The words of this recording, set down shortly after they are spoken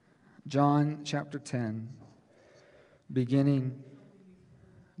John chapter 10, beginning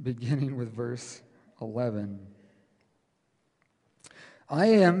with verse 11. I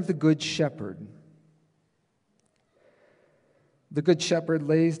am the good shepherd. The good shepherd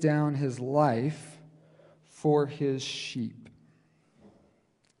lays down his life for his sheep.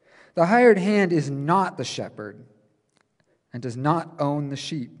 The hired hand is not the shepherd and does not own the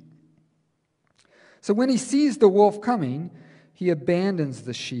sheep. So when he sees the wolf coming, he abandons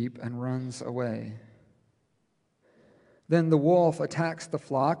the sheep and runs away. Then the wolf attacks the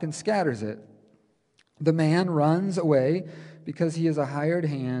flock and scatters it. The man runs away because he is a hired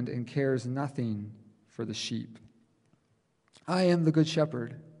hand and cares nothing for the sheep. I am the good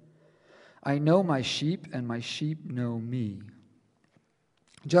shepherd. I know my sheep, and my sheep know me.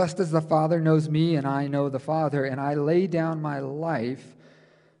 Just as the Father knows me, and I know the Father, and I lay down my life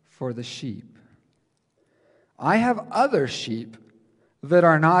for the sheep. I have other sheep that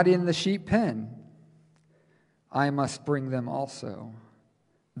are not in the sheep pen. I must bring them also.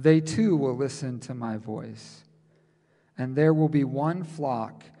 They too will listen to my voice. And there will be one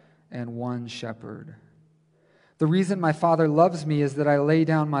flock and one shepherd. The reason my Father loves me is that I lay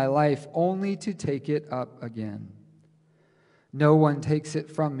down my life only to take it up again. No one takes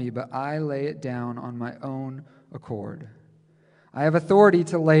it from me, but I lay it down on my own accord. I have authority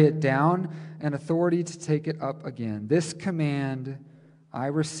to lay it down and authority to take it up again. This command I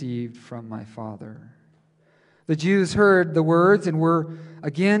received from my Father. The Jews heard the words and were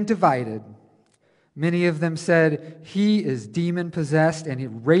again divided. Many of them said, "He is demon-possessed and he's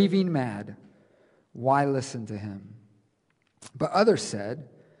raving mad. Why listen to him?" But others said,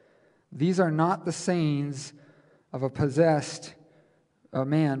 "These are not the sayings of a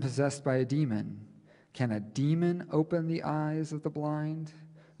man possessed by a demon. Can a demon open the eyes of the blind?"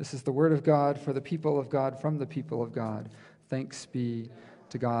 This is the word of God for the people of God, from the people of God. Thanks be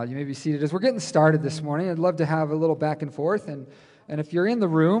to God. You may be seated. As we're getting started this morning, I'd love to have a little back and forth. And if you're in the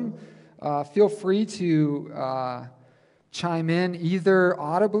room, feel free to chime in either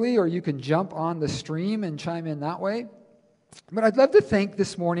audibly or you can jump on the stream and chime in that way. But I'd love to think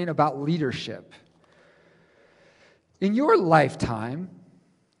this morning about leadership. In your lifetime,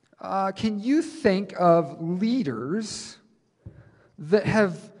 can you think of leaders that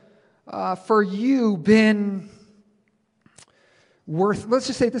have, for you, been worth, let's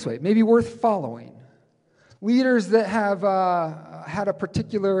just say it this way, maybe worth following? Leaders that have had a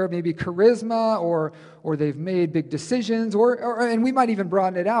particular maybe charisma, or they've made big decisions, and we might even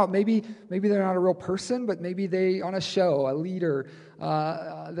broaden it out. Maybe they're not a real person, but maybe they on a show, a leader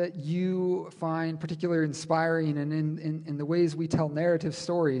that you find particularly inspiring, and in the ways we tell narrative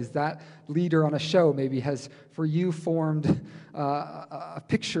stories, that leader on a show maybe has for you formed a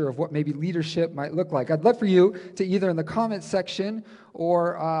picture of what maybe leadership might look like. I'd love for you to either in the comment section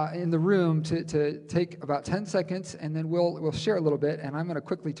or in the room to take about 10 seconds, and then we'll share a little bit, and I'm going to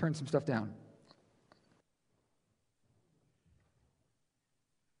quickly turn some stuff down.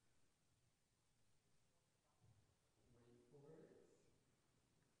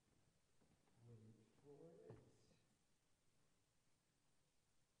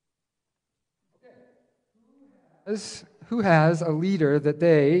 Who has a leader that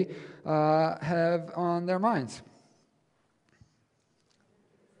they have on their minds?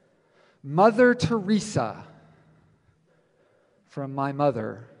 Mother Teresa, from my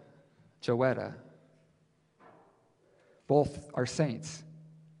mother, Joetta. Both are saints.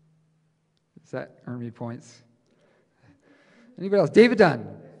 Does that earn me points? Anybody else? David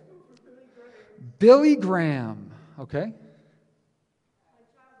Dunn. Billy Graham. Okay.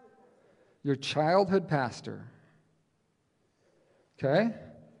 Your childhood pastor. Okay.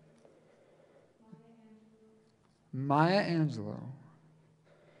 Maya Angelou.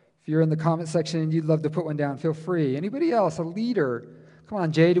 If you're in the comment section and you'd love to put one down, feel free. Anybody else? A leader? Come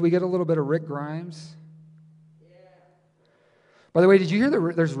on, Jay, do we get a little bit of Rick Grimes? Yeah. By the way, did you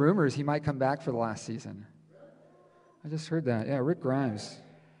hear there's rumors he might come back for the last season? I just heard that. Yeah, Rick Grimes.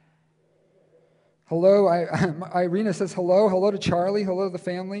 Hello, Irina says hello. Hello to Charlie. Hello to the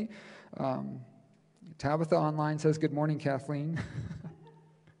family. Tabitha online says, "Good morning, Kathleen."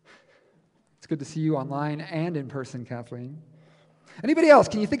 It's good to see you online and in person, Kathleen. Anybody else?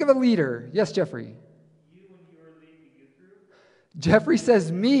 Can you think of a leader? Yes, Jeffrey. You when you were leading the youth group? Jeffrey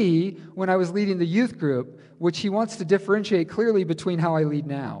says me when I was leading the youth group, which he wants to differentiate clearly between how I lead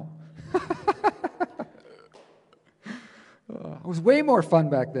now. It was way more fun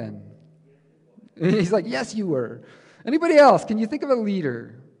back then. He's like, yes, you were. Anybody else? Can you think of a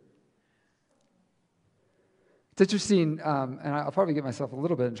leader? It's interesting, and I'll probably get myself a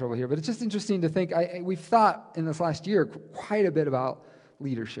little bit in trouble here, but it's just interesting to think, we've thought in this last year quite a bit about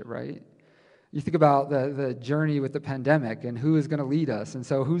leadership, right? You think about the journey with the pandemic and who is going to lead us. And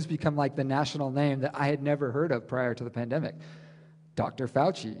so who's become like the national name that I had never heard of prior to the pandemic? Dr.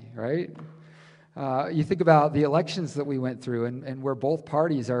 Fauci, right? You think about the elections that we went through and where both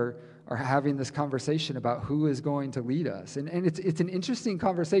parties are having this conversation about who is going to lead us. And it's an interesting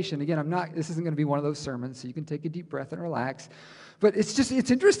conversation. Again, this isn't going to be one of those sermons, so you can take a deep breath and relax. But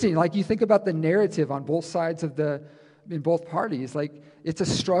it's interesting. Like, you think about the narrative on both sides in both parties. Like, it's a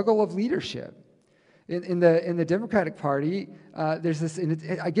struggle of leadership. In the Democratic Party, there's this, and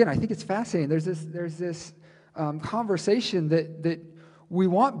again, I think it's fascinating. There's this conversation that we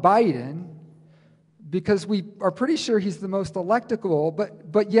want Biden because we are pretty sure he's the most electable,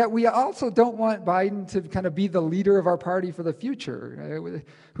 but yet we also don't want Biden to kind of be the leader of our party for the future.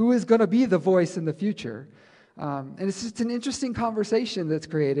 Who is going to be the voice in the future? And it's just an interesting conversation that's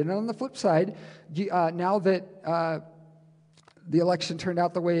created. And on the flip side, now that the election turned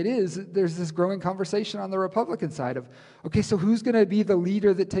out the way it is, there's this growing conversation on the Republican side of, okay, so who's going to be the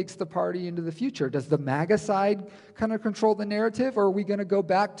leader that takes the party into the future? Does the MAGA side kind of control the narrative, or are we going to go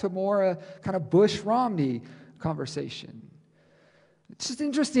back to more a kind of Bush-Romney conversation? It's just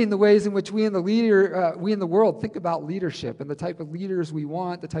interesting the ways in which we in the world think about leadership and the type of leaders we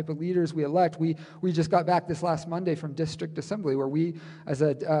want, the type of leaders we elect. We just got back this last Monday from district assembly, where we, as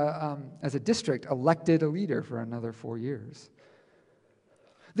a district, elected a leader for another 4 years.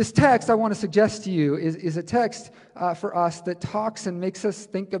 This text I want to suggest to you is a text for us that talks and makes us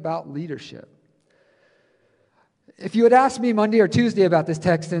think about leadership. If you had asked me Monday or Tuesday about this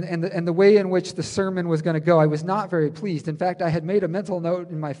text and the way in which the sermon was going to go, I was not very pleased. In fact, I had made a mental note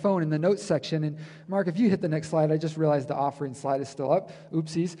in my phone in the notes section. And Mark, if you hit the next slide, I just realized the offering slide is still up.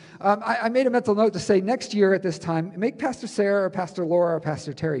 Oopsies. I made a mental note to say next year at this time, make Pastor Sarah or Pastor Laura or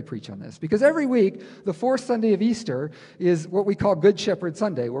Pastor Terry preach on this. Because every week, the fourth Sunday of Easter is what we call Good Shepherd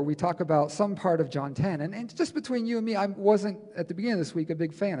Sunday, where we talk about some part of John 10. And just between you and me, I wasn't, at the beginning of this week, a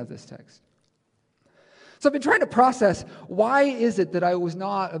big fan of this text. So I've been trying to process, why is it that I was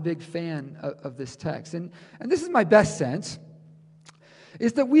not a big fan of this text? And this is my best sense,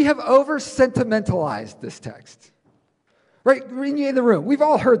 is that we have over-sentimentalized this text. Right? In the room, we've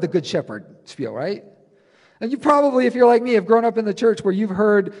all heard the Good Shepherd spiel, right? And you probably, if you're like me, have grown up in the church where you've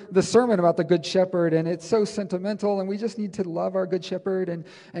heard the sermon about the Good Shepherd, and it's so sentimental, and we just need to love our Good Shepherd,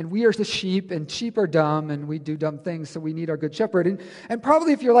 and we are the sheep, and sheep are dumb, and we do dumb things, so we need our Good Shepherd. And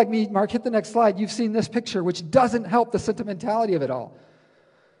probably if you're like me, Mark, hit the next slide, you've seen this picture, which doesn't help the sentimentality of it all.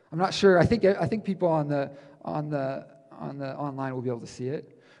 I'm not sure. I think people on the online will be able to see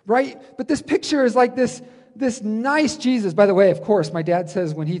it, right? But this picture is like this nice Jesus. By the way, of course, my dad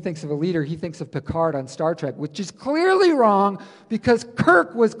says when he thinks of a leader, he thinks of Picard on Star Trek, which is clearly wrong because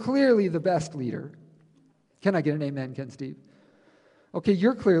Kirk was clearly the best leader. Can I get an amen, Ken Steve? Okay,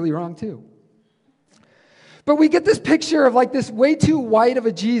 you're clearly wrong too. But we get this picture of like this way too white of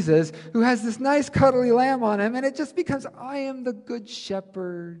a Jesus who has this nice cuddly lamb on him, and it just becomes, I am the good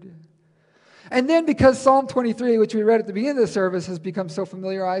shepherd. And then because Psalm 23, which we read at the beginning of the service, has become so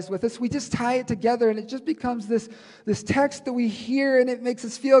familiarized with us, we just tie it together, and it just becomes this text that we hear, and it makes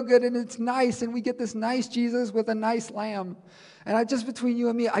us feel good, and it's nice, and we get this nice Jesus with a nice lamb. And just between you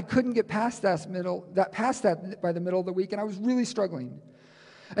and me, I couldn't get past that by the middle of the week, and I was really struggling.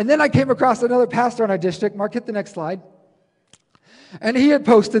 And then I came across another pastor in our district. Mark, hit the next slide. And he had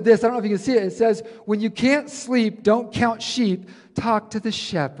posted this. I don't know if you can see it. It says, when you can't sleep, don't count sheep. Talk to the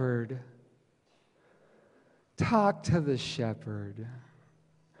shepherd. Talk to the shepherd.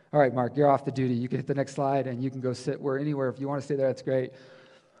 All right, Mark, you're off the duty. You can hit the next slide, and you can go sit anywhere. If you want to stay there, that's great.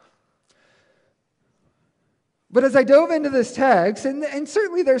 But as I dove into this text, and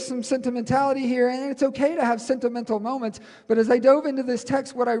certainly there's some sentimentality here, and it's okay to have sentimental moments, but as I dove into this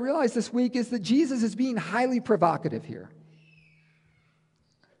text, what I realized this week is that Jesus is being highly provocative here.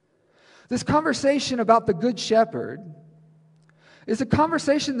 This conversation about the Good Shepherd is a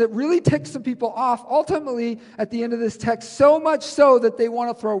conversation that really ticks some people off, ultimately, at the end of this text, so much so that they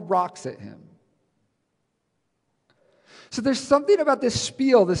want to throw rocks at him. So there's something about this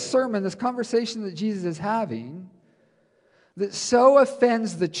spiel, this sermon, this conversation that Jesus is having that so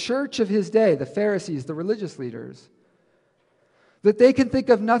offends the church of his day, the Pharisees, the religious leaders, that they can think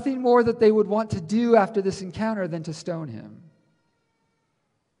of nothing more that they would want to do after this encounter than to stone him.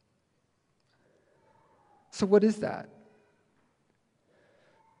 So what is that?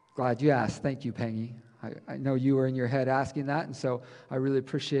 Glad you asked. Thank you, Pengy. I know you were in your head asking that, and so I really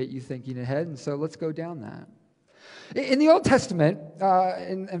appreciate you thinking ahead, and so let's go down that. In the Old Testament,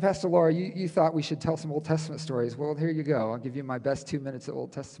 and Pastor Laura, you thought we should tell some Old Testament stories. Well, here you go. I'll give you my best 2 minutes of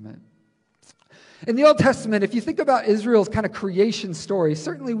Old Testament. In the Old Testament, if you think about Israel's kind of creation story,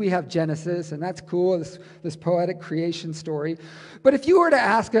 certainly we have Genesis, and that's cool, this poetic creation story. But if you were to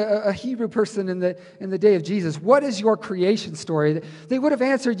ask a Hebrew person in the day of Jesus, what is your creation story? They would have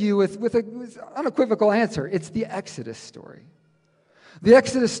answered you with an unequivocal answer. It's the Exodus story. The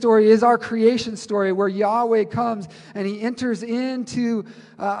Exodus story is our creation story where Yahweh comes and he enters into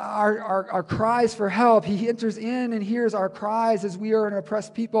our cries for help. He enters in and hears our cries as we are an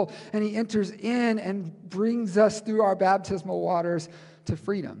oppressed people, and he enters in and brings us through our baptismal waters to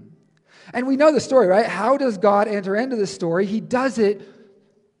freedom. And we know the story, right? How does God enter into the story? He does it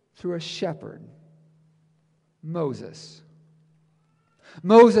through a shepherd, Moses.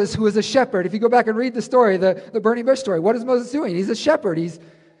 Moses, who is a shepherd. If you go back and read the story, the burning bush story, what is Moses doing? He's a shepherd. He's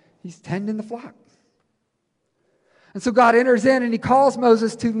tending the flock. And so God enters in and he calls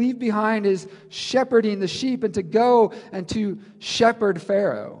Moses to leave behind his shepherding the sheep and to go and to shepherd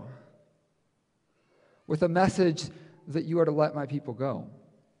Pharaoh with a message that you are to let my people go.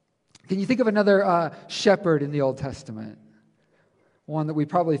 Can you think of another shepherd in the Old Testament? One that we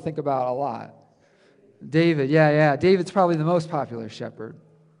probably think about a lot. David, yeah. David's probably the most popular shepherd.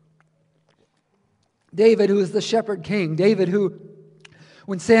 David, who is the shepherd king. David, who,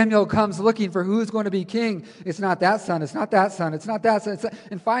 when Samuel comes looking for who's going to be king, it's not that son, it's not that son, it's not that son.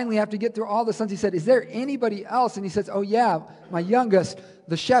 And finally, after get through all the sons, he said, is there anybody else? And he says, oh yeah, my youngest,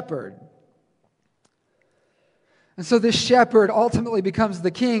 the shepherd. And so this shepherd ultimately becomes the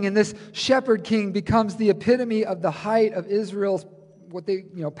king, and this shepherd king becomes the epitome of the height of Israel's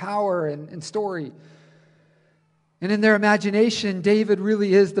power and story. And in their imagination, David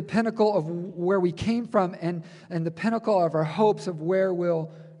really is the pinnacle of where we came from and the pinnacle of our hopes of where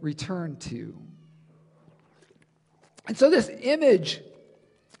we'll return to. And so this image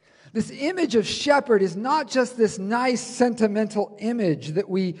of shepherd is not just this nice sentimental image that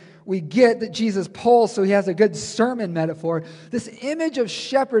we get that Jesus pulls so he has a good sermon metaphor. This image of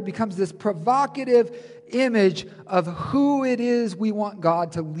shepherd becomes this provocative image of who it is we want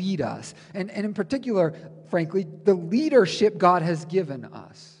God to lead us. And in particular, frankly, the leadership God has given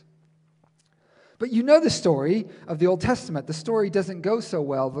us. But you know the story of the Old Testament. The story doesn't go so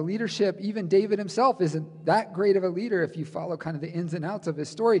well. The leadership, even David himself, isn't that great of a leader if you follow kind of the ins and outs of his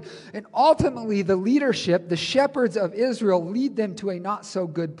story. And ultimately, the leadership, the shepherds of Israel, lead them to a not so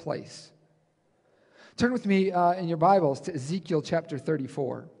good place. Turn with me in your Bibles to Ezekiel chapter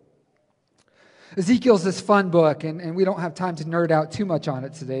 34. Ezekiel's this fun book, and we don't have time to nerd out too much on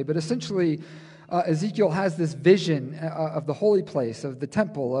it today, but essentially Ezekiel has this vision of the holy place, of the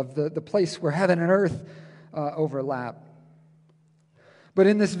temple, of the place where heaven and earth overlap. But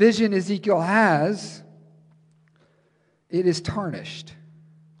in this vision Ezekiel has, it is tarnished.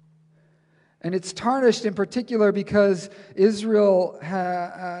 And it's tarnished in particular because Israel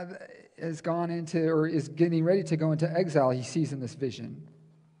has gone into, or is getting ready to go into exile, he sees in this vision.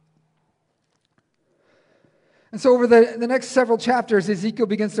 And so over the next several chapters, Ezekiel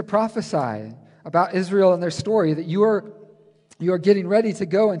begins to prophesy about Israel and their story, that you are getting ready to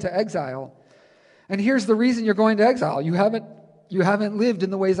go into exile. And here's the reason you're going to exile. You haven't lived in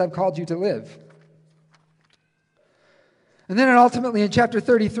the ways I've called you to live. And then ultimately in chapter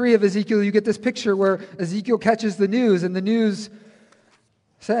 33 of Ezekiel, you get this picture where Ezekiel catches the news, and the news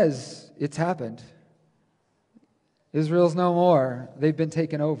says, it's happened. Israel's no more. They've been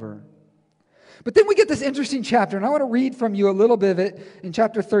taken over. But then we get this interesting chapter, and I want to read from you a little bit of it in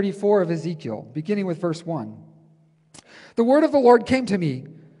chapter 34 of Ezekiel, beginning with verse 1. The word of the Lord came to me,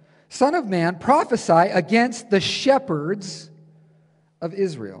 Son of man, prophesy against the shepherds of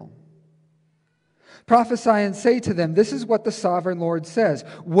Israel. Prophesy and say to them, this is what the sovereign Lord says.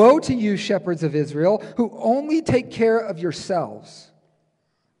 Woe to you, shepherds of Israel, who only take care of yourselves.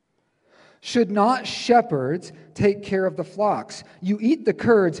 Should not shepherds take care of the flocks? You eat the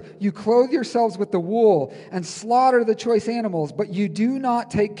curds, you clothe yourselves with the wool, and slaughter the choice animals, but you do not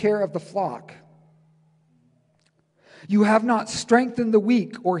take care of the flock. You have not strengthened the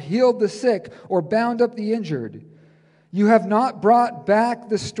weak, or healed the sick, or bound up the injured. You have not brought back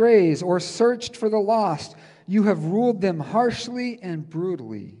the strays, or searched for the lost. You have ruled them harshly and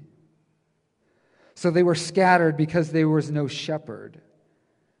brutally. So they were scattered because there was no shepherd.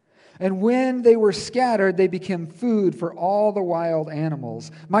 And when they were scattered, they became food for all the wild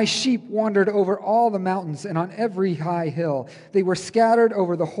animals. My sheep wandered over all the mountains and on every high hill. They were scattered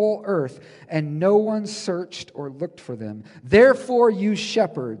over the whole earth, and no one searched or looked for them. Therefore, you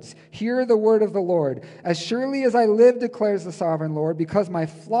shepherds, hear the word of the Lord. As surely as I live, declares the sovereign Lord, because my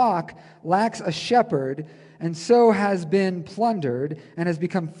flock lacks a shepherd, and so has been plundered, and has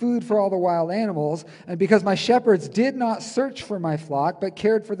become food for all the wild animals, and because my shepherds did not search for my flock, but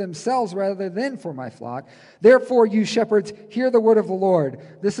cared for themselves, themselves rather than for my flock. Therefore, you shepherds, hear the word of the Lord.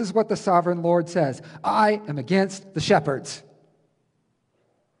 This is what the sovereign Lord says. I am against the shepherds.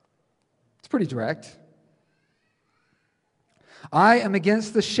 It's pretty direct. I am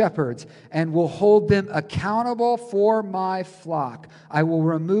against the shepherds and will hold them accountable for my flock. I will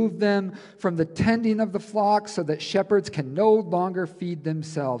remove them from the tending of the flock so that shepherds can no longer feed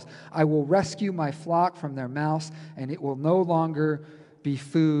themselves. I will rescue my flock from their mouths, and it will no longer be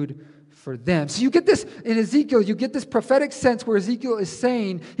food for them. So you get this in Ezekiel, you get this prophetic sense where Ezekiel is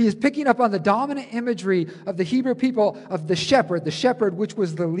saying, he is picking up on the dominant imagery of the Hebrew people of the shepherd, which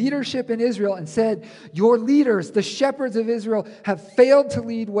was the leadership in Israel, and said, your leaders, the shepherds of Israel, have failed to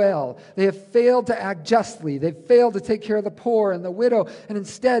lead well. They have failed to act justly. They've failed to take care of the poor and the widow, and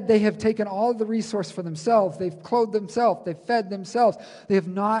instead they have taken all of the resource for themselves. They've clothed themselves. They've fed themselves. They have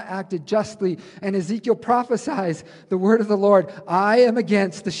not acted justly. And Ezekiel prophesies the word of the Lord, I am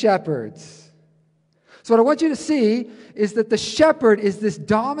against the shepherds. So what I want you to see is that the shepherd is this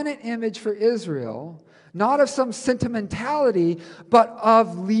dominant image for Israel, not of some sentimentality, but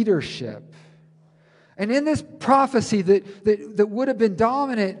of leadership. And in this prophecy that would have been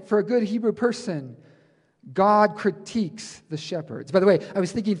dominant for a good Hebrew person, God critiques the shepherds. By the way, I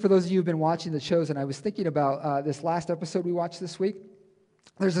was thinking, for those of you who have been watching the shows, and I was thinking about this last episode we watched this week.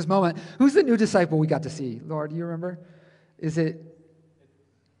 There's this moment. Who's the new disciple we got to see? Laura, do you remember? Is it...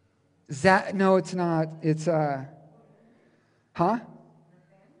 No, it's not. It's,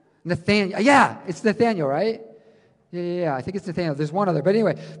 Nathaniel. Yeah, it's Nathaniel, right? Yeah, I think it's Nathaniel. There's one other. But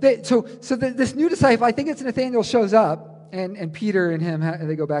anyway, this new disciple, I think it's Nathaniel, shows up, and Peter and him,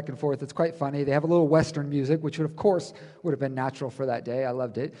 they go back and forth. It's quite funny. They have a little Western music, which would, of course, would have been natural for that day. I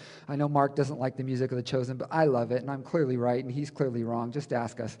loved it. I know Mark doesn't like the music of The Chosen, but I love it, and I'm clearly right, and he's clearly wrong. Just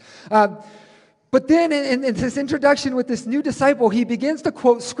ask us. But then in this introduction with this new disciple, he begins to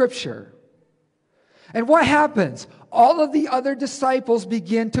quote Scripture. And what happens? All of the other disciples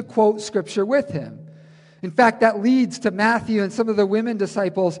begin to quote Scripture with him. In fact, that leads to Matthew and some of the women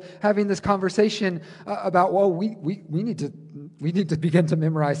disciples having this conversation about, well, we need to begin to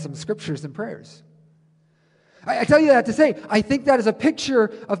memorize some Scriptures and prayers. I tell you that to say, I think that is a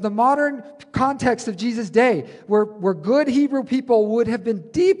picture of the modern context of Jesus' day, where good Hebrew people would have been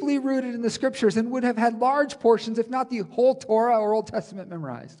deeply rooted in the Scriptures and would have had large portions, if not the whole Torah or Old Testament,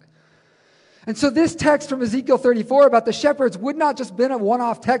 memorized. And so this text from Ezekiel 34 about the shepherds would not just been a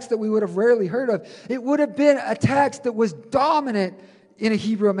one-off text that we would have rarely heard of. It would have been a text that was dominant in a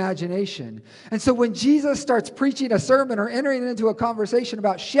Hebrew imagination. And so when Jesus starts preaching a sermon or entering into a conversation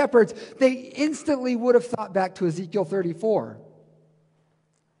about shepherds, they instantly would have thought back to Ezekiel 34.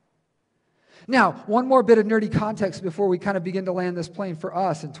 Now, one more bit of nerdy context before we kind of begin to land this plane for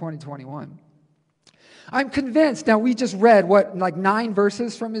us in 2021. I'm convinced, now we just read, 9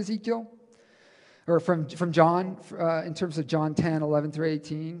 verses from Ezekiel? Or from John, in terms of John 10, 11 through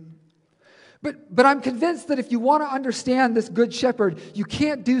 18. But I'm convinced that if you want to understand this good shepherd, you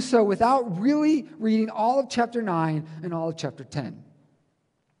can't do so without really reading all of chapter 9 and all of chapter 10.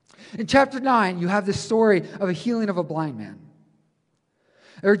 In chapter 9, you have this story of a healing of a blind man.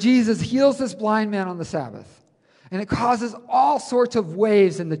 Or Jesus heals this blind man on the Sabbath. And it causes all sorts of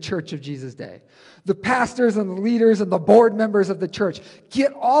waves in the church of Jesus' day. The pastors and the leaders and the board members of the church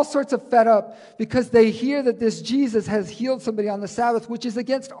get all sorts of fed up because they hear that this Jesus has healed somebody on the Sabbath, which is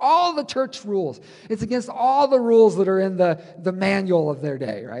against all the church rules. It's against all the rules that are in the manual of their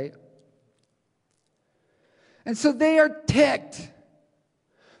day, right? And so they are ticked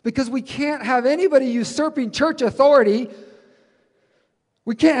because we can't have anybody usurping church authority.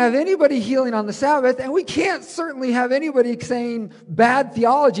 We can't have anybody healing on the Sabbath, and we can't certainly have anybody saying bad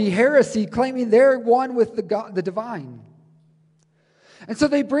theology, heresy, claiming they're one with the divine. And so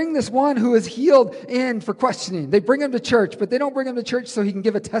they bring this one who is healed in for questioning. They bring him to church, but they don't bring him to church so he can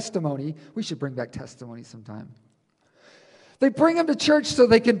give a testimony. We should bring back testimony sometime. They bring him to church so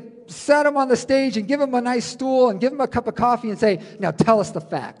they can set him on the stage and give him a nice stool and give him a cup of coffee and say, now tell us the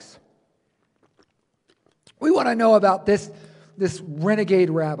facts. We want to know about this renegade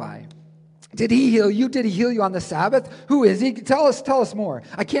rabbi. Did he heal you? Did he heal you on the Sabbath? Who is he? Tell us more.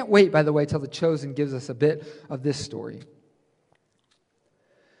 I can't wait, by the way, till The Chosen gives us a bit of this story.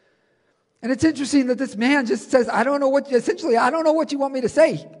 And it's interesting that this man just says, I don't know what you want me to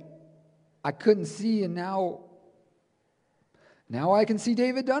say. I couldn't see, and now I can see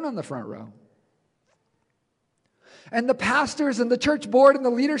David Dunn on the front row. And the pastors and the church board and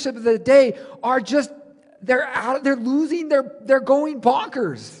the leadership of the day are just they're going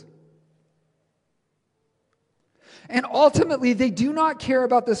bonkers. And ultimately, they do not care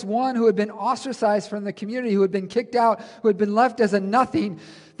about this one who had been ostracized from the community, who had been kicked out, who had been left as a nothing.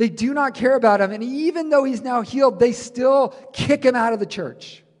 They do not care about him. And even though he's now healed, they still kick him out of the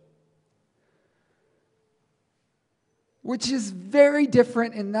church. Which is very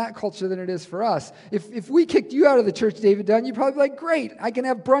different in that culture than it is for us. If we kicked you out of the church, David Dunn, you'd probably be like, great, I can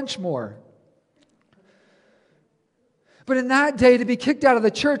have brunch more. But in that day, to be kicked out of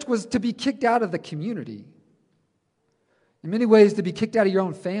the church was to be kicked out of the community. In many ways, to be kicked out of your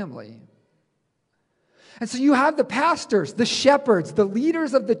own family. And so you have the pastors, the shepherds, the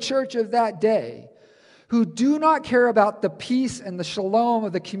leaders of the church of that day who do not care about the peace and the shalom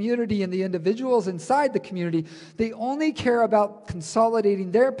of the community and the individuals inside the community. They only care about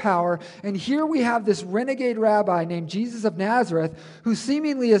consolidating their power. And here we have this renegade rabbi named Jesus of Nazareth who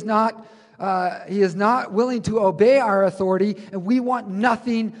seemingly is not willing to obey our authority, and we want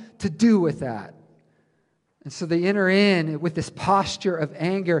nothing to do with that. And so they enter in with this posture of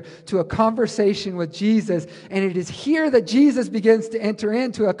anger to a conversation with Jesus. And it is here that Jesus begins to enter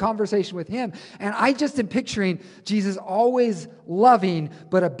into a conversation with him. And I just am picturing Jesus always loving,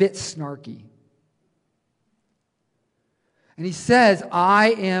 but a bit snarky. And he says,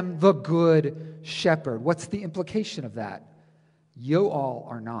 I am the good shepherd. What's the implication of that? You all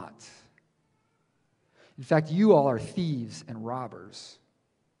are not. In fact, you all are thieves and robbers.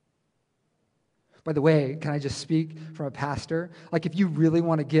 By the way, can I just speak from a pastor? Like, if you really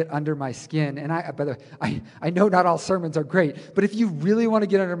want to get under my skin, and I know not all sermons are great, but if you really want to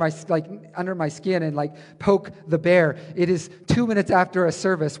get under my skin and poke the bear, it is 2 minutes after a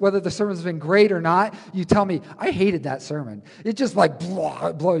service, whether the sermon's been great or not. You tell me, I hated that sermon. It just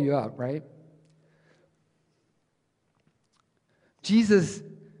blow you up, right? Jesus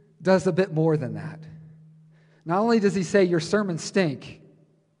does a bit more than that. Not only does he say your sermons stink,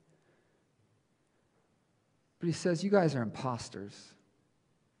 but he says, you guys are imposters.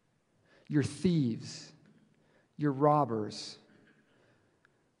 You're thieves. You're robbers.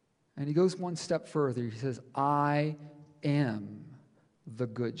 And he goes one step further. He says, I am the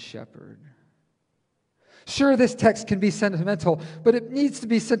good shepherd. Sure, this text can be sentimental, but it needs to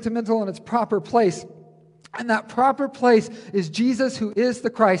be sentimental in its proper place. And that proper place is Jesus, who is the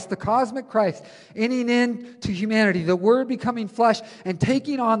Christ, the cosmic Christ, entering into humanity, the Word becoming flesh and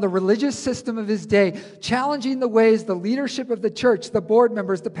taking on the religious system of his day, challenging the ways the leadership of the church, the board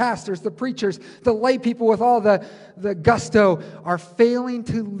members, the pastors, the preachers, the lay people with all the gusto are failing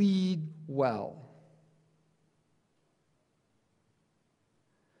to lead well.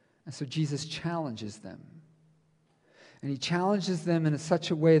 And so Jesus challenges them. And he challenges them in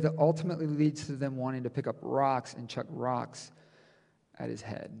such a way that ultimately leads to them wanting to pick up rocks and chuck rocks at his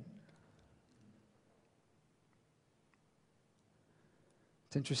head.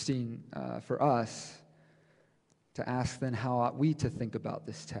 It's interesting for us to ask then how ought we to think about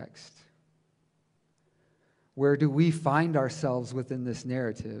this text. Where do we find ourselves within this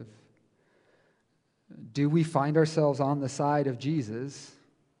narrative? Do we find ourselves on the side of Jesus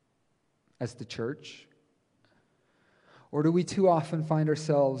as the church? Or do we too often find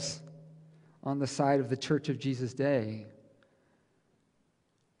ourselves on the side of the church of Jesus' day,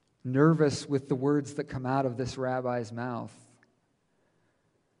 nervous with the words that come out of this rabbi's mouth,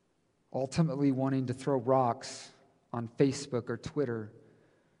 ultimately wanting to throw rocks on Facebook or Twitter,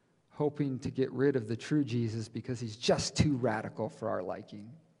 hoping to get rid of the true Jesus because he's just too radical for our liking?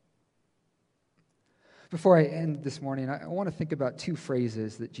 Before I end this morning, I want to think about two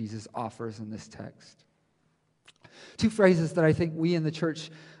phrases that Jesus offers in this text. Two phrases that I think we in the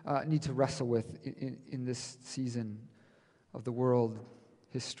church need to wrestle with in this season of the world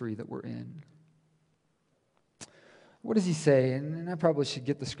history that we're in. What does he say? And I probably should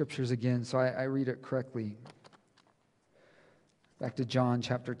get the scriptures again so I read it correctly. Back to John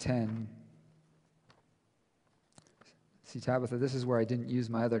chapter 10. See, Tabitha, this is where I didn't use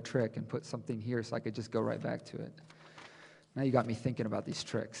my other trick and put something here so I could just go right back to it. Now you got me thinking about these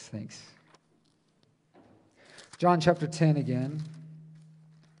tricks. Thanks. John chapter 10 again.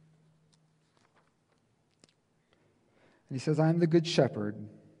 And he says, I am the good shepherd.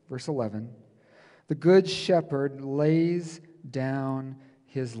 Verse 11. The good shepherd lays down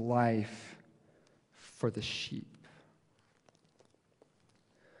his life for the sheep.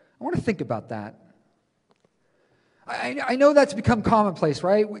 I want to think about that. I know that's become commonplace,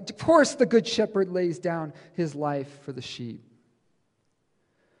 right? Of course, the good shepherd lays down his life for the sheep.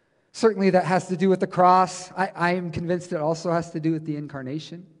 Certainly that has to do with the cross. I am convinced it also has to do with the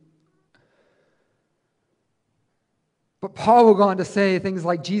incarnation. But Paul will go on to say things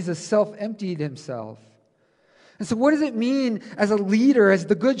like Jesus self-emptied himself. And so what does it mean as a leader, as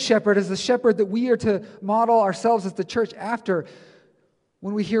the good shepherd, as the shepherd that we are to model ourselves as the church after,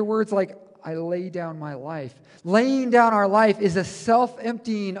 when we hear words like, I lay down my life? Laying down our life is a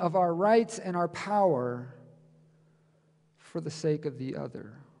self-emptying of our rights and our power for the sake of the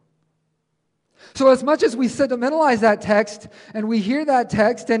other. So as much as we sentimentalize that text and we hear that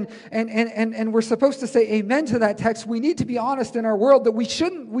text and we're supposed to say amen to that text, we need to be honest in our world that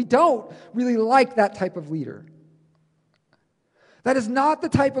we don't really like that type of leader. That is not the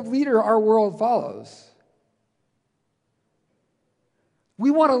type of leader our world follows. We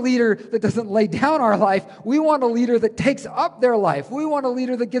want a leader that doesn't lay down our life. We want a leader that takes up their life. We want a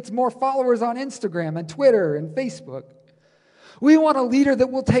leader that gets more followers on Instagram and Twitter and Facebook. We want a leader that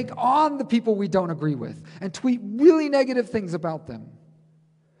will take on the people we don't agree with and tweet really negative things about them.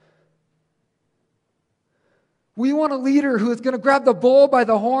 We want a leader who is going to grab the bull by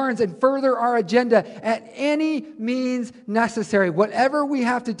the horns and further our agenda at any means necessary, whatever we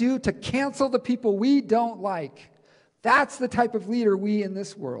have to do to cancel the people we don't like. That's the type of leader we in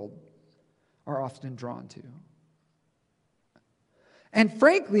this world are often drawn to. And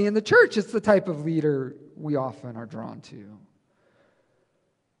frankly, in the church, it's the type of leader we often are drawn to.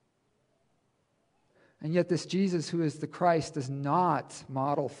 And yet this Jesus who is the Christ does not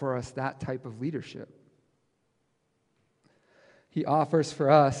model for us that type of leadership. He offers for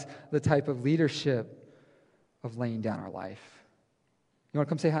us the type of leadership of laying down our life. You want to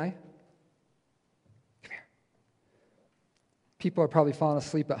come say hi? Come here. People are probably falling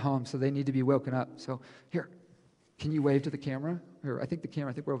asleep at home, so they need to be woken up. So here, can you wave to the camera? Here, I think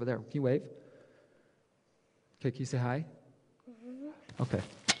we're over there. Can you wave? Okay, can you say hi? Mm-hmm. Okay,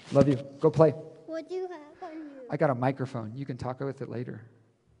 love you. Go play. What do you have on you? I got a microphone. You can talk with it later.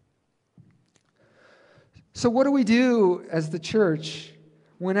 So what do we do as the church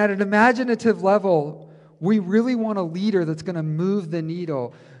when at an imaginative level we really want a leader that's going to move the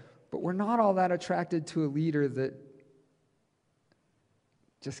needle, but we're not all that attracted to a leader that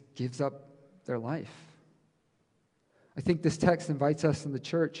just gives up their life? I think this text invites us in the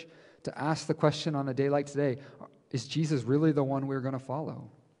church to ask the question on a day like today, is Jesus really the one we're going to follow?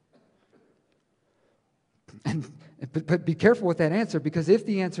 But be careful with that answer, because if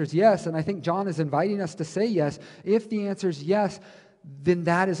the answer is yes, and I think John is inviting us to say yes, if the answer is yes, then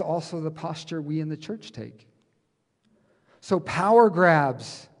that is also the posture we in the church take. So power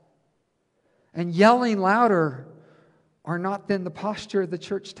grabs and yelling louder are not then the posture the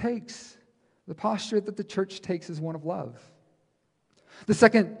church takes. The posture that the church takes is one of love. The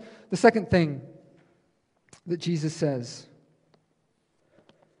second thing that Jesus says,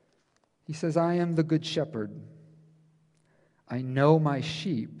 he says, I am the good shepherd. I know my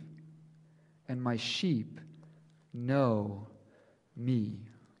sheep, and my sheep know me.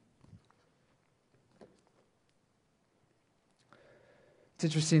 It's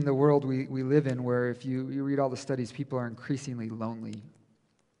interesting, the world we live in, where if you read all the studies, people are increasingly lonely.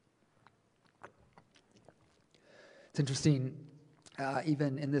 It's interesting,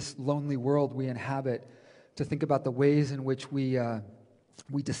 even in this lonely world we inhabit, to think about the ways in which we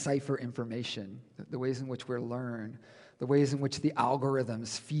decipher information, the ways in which we learn, the ways in which the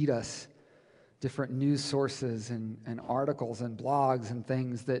algorithms feed us different news sources and articles and blogs and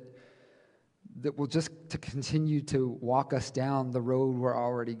things that will just to continue to walk us down the road we're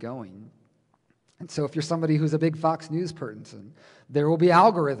already going. And so if you're somebody who's a big Fox News person, there will be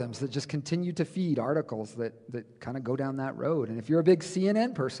algorithms that just continue to feed articles that kind of go down that road. And if you're a big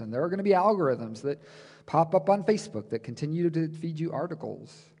CNN person, there are going to be algorithms that pop up on Facebook that continue to feed you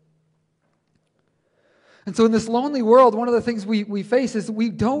articles. And so in this lonely world, one of the things we face is we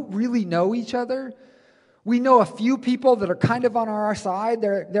don't really know each other. We know a few people that are kind of on our side.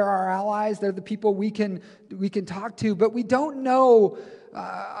 They're our allies. They're the people we can talk to. But we don't know,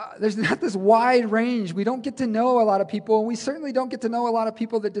 there's not this wide range. We don't get to know a lot of people, and we certainly don't get to know a lot of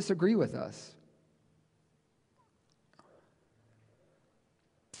people that disagree with us.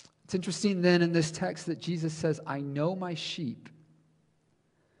 It's interesting then in this text that Jesus says, I know my sheep,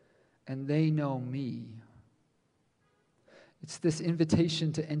 and they know me. It's this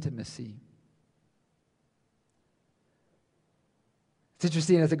invitation to intimacy. It's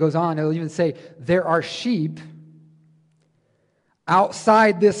interesting as it goes on, it'll even say, there are sheep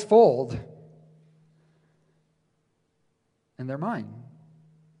outside this fold, and they're mine.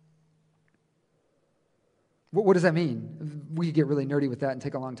 What does that mean? We could get really nerdy with that and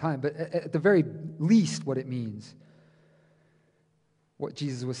take a long time, but at the very least what it means, what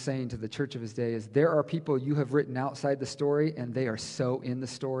Jesus was saying to the church of his day is, there are people you have written outside the story, and they are so in the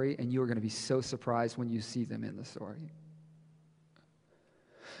story, and you are going to be so surprised when you see them in the story.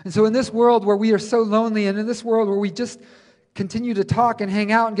 And so in this world where we are so lonely, and in this world where we just continue to talk and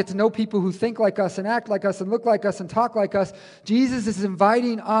hang out and get to know people who think like us and act like us and look like us and talk like us, Jesus is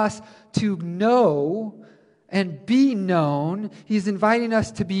inviting us to know and be known. He's inviting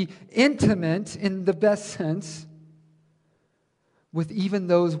us to be intimate in the best sense with even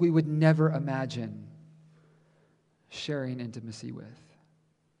those we would never imagine sharing intimacy with.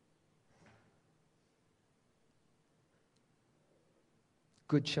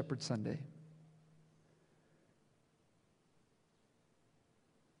 Good Shepherd Sunday,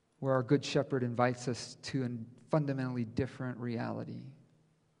 where our Good Shepherd invites us to a fundamentally different reality.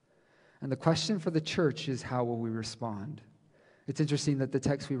 And the question for the church is, how will we respond? It's interesting that the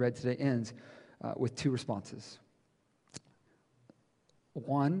text we read today ends with two responses.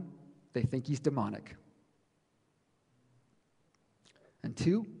 One, they think he's demonic. And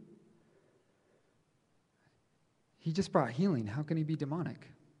two, he just brought healing. How can he be demonic?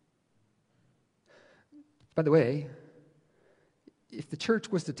 By the way, if the church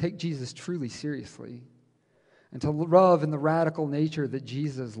was to take Jesus truly seriously and to love in the radical nature that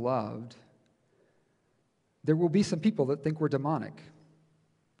Jesus loved, there will be some people that think we're demonic.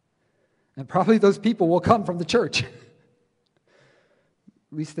 And probably those people will come from the church. At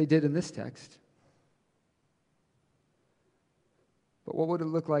least they did in this text. But what would it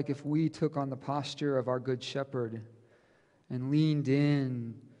look like if we took on the posture of our Good Shepherd and leaned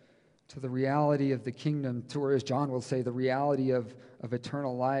in to the reality of the kingdom, to where, as John will say, the reality of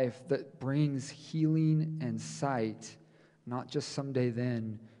eternal life that brings healing and sight, not just someday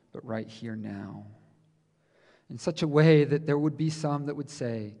then, but right here now. In such a way that there would be some that would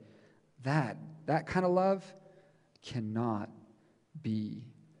say, that kind of love cannot be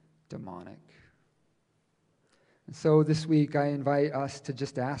demonic. And so this week I invite us to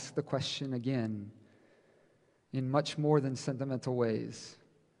just ask the question again, in much more than sentimental ways.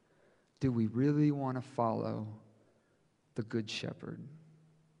 Do we really want to follow the Good Shepherd?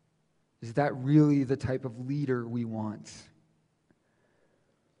 Is that really the type of leader we want?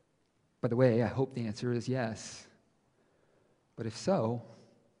 By the way, I hope the answer is yes. But if so,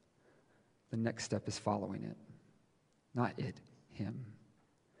 the next step is following it. Not it, him.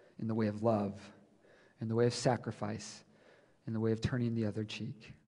 In the way of love, in the way of sacrifice, in the way of turning the other cheek.